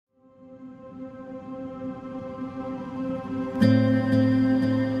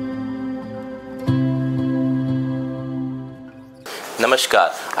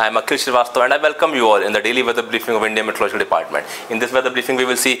Namaskar, I am Akhil Srivastava and I welcome you all in the daily weather briefing of India Meteorological Department. In this weather briefing, we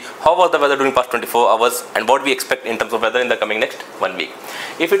will see how was the weather during past 24 hours and what we expect in terms of weather in the coming next 1 week.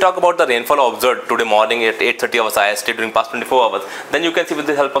 If we talk about the rainfall observed today morning at 8:30 hours IST during past 24 hours, then you can see with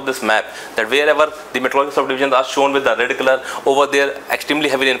the help of this map that wherever the meteorological subdivisions are shown with the red color, over there extremely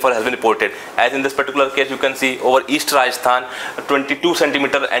heavy rainfall has been reported. As in this particular case, you can see over East Rajasthan, 22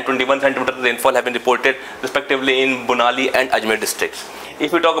 centimeter and 21 centimeter rainfall have been reported respectively in Bunali and Ajmer districts.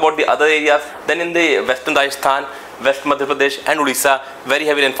 If we talk about the other areas, then in the western Rajasthan, West Madhya Pradesh and Odisha, very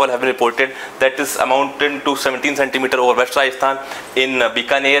heavy rainfall have been reported. That is amounting to 17 centimeter over West Rajasthan, in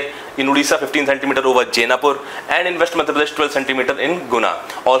Bikaner, in Odisha 15 centimeter over Jainapur, and in West Madhya Pradesh 12 centimeter in Guna.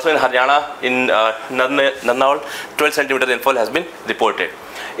 Also in Haryana, in Narnaul, 12 centimeter rainfall has been reported.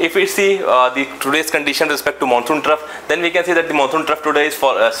 If we see the today's condition with respect to monsoon trough, then we can see that the monsoon trough today is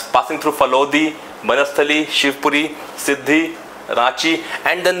passing through Falodi, Banasthali, Shivpuri, Siddhi, Ranchi,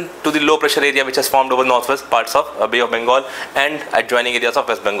 and then to the low pressure area which has formed over northwest parts of Bay of Bengal and adjoining areas of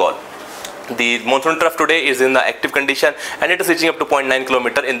West Bengal. The monsoon trough today is in the active condition and it is reaching up to 0.9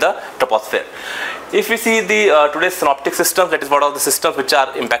 km in the troposphere. If we see the today's synoptic systems, that is what are the systems which are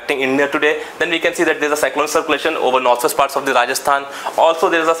impacting India today, then we can see that there is a cyclone circulation over northwest parts of the Rajasthan. Also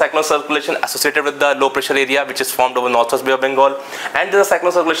there is a cyclone circulation associated with the low pressure area which is formed over northwest Bay of Bengal, and there is a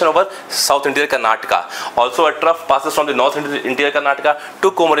cyclone circulation over south interior Karnataka. Also a trough passes from the north interior Karnataka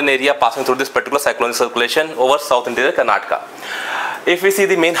to Comorin area, passing through this particular cyclone circulation over south interior Karnataka. If we see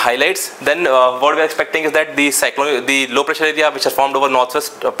the main highlights, then what we are expecting is that the low pressure area which has formed over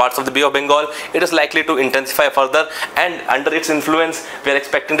northwest parts of the Bay of Bengal, it is likely to intensify further, and under its influence we are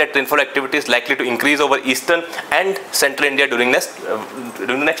expecting that rainfall activity is likely to increase over eastern and central India during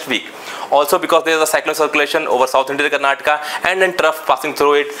the next week. Also because there is a cyclone circulation over south interior Karnataka and then trough passing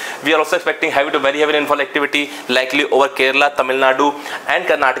through it, we are also expecting heavy to very heavy rainfall activity likely over Kerala, Tamil Nadu and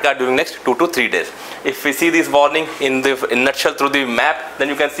Karnataka during next 2 to 3 days. If we see this warning in nutshell through the map, then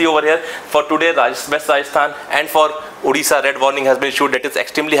you can see over here for today West Rajasthan and for Odisha, red warning has been issued, that is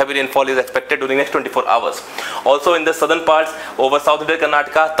extremely heavy rainfall is expected during next 24 hours. Also in the southern parts over south interior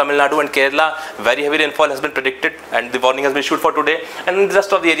Karnataka, Tamil Nadu and Kerala, very heavy rainfall has been predicted and the warning has been issued for today, and in the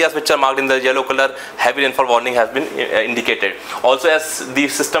rest of the areas which are marked in the yellow color, heavy rainfall warning has been indicated. Also as the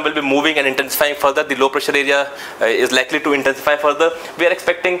system will be moving and intensifying further, the low pressure area is likely to intensify further. We are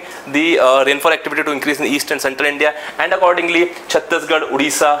expecting the rainfall activity to increase in east and central India, and accordingly Chhattisgarh,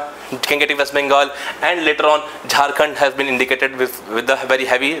 Odisha, can get West Bengal, and later on Jharkhand has been indicated with the very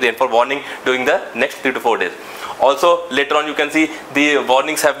heavy rainfall warning during the next 3 to 4 days. Also later on you can see the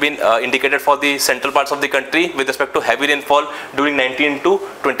warnings have been indicated for the central parts of the country with respect to heavy rainfall during 19th to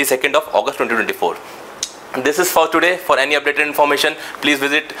 22nd of August 2024. This is for today. For any updated information, please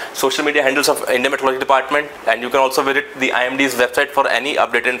visit social media handles of India Meteorological Department, and you can also visit the IMD's website for any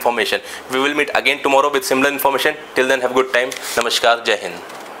updated information. We will meet again tomorrow with similar information. Till then, have a good time. Namaskar, Jai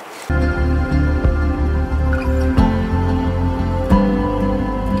Hind.